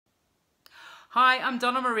Hi, I'm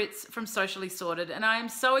Donna Moritz from Socially Sorted, and I am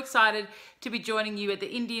so excited to be joining you at the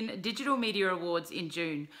Indian Digital Media Awards in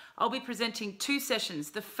June. I'll be presenting two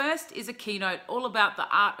sessions. The first is a keynote all about the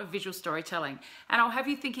art of visual storytelling, and I'll have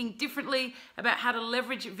you thinking differently about how to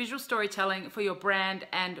leverage visual storytelling for your brand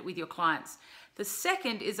and with your clients. The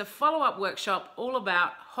second is a follow-up workshop all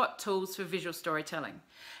about hot tools for visual storytelling.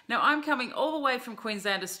 Now, I'm coming all the way from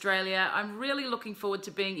Queensland, Australia. I'm really looking forward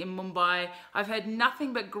to being in Mumbai. I've heard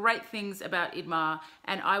nothing but great things about IDMA,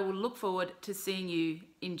 and I will look forward to seeing you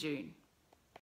in June.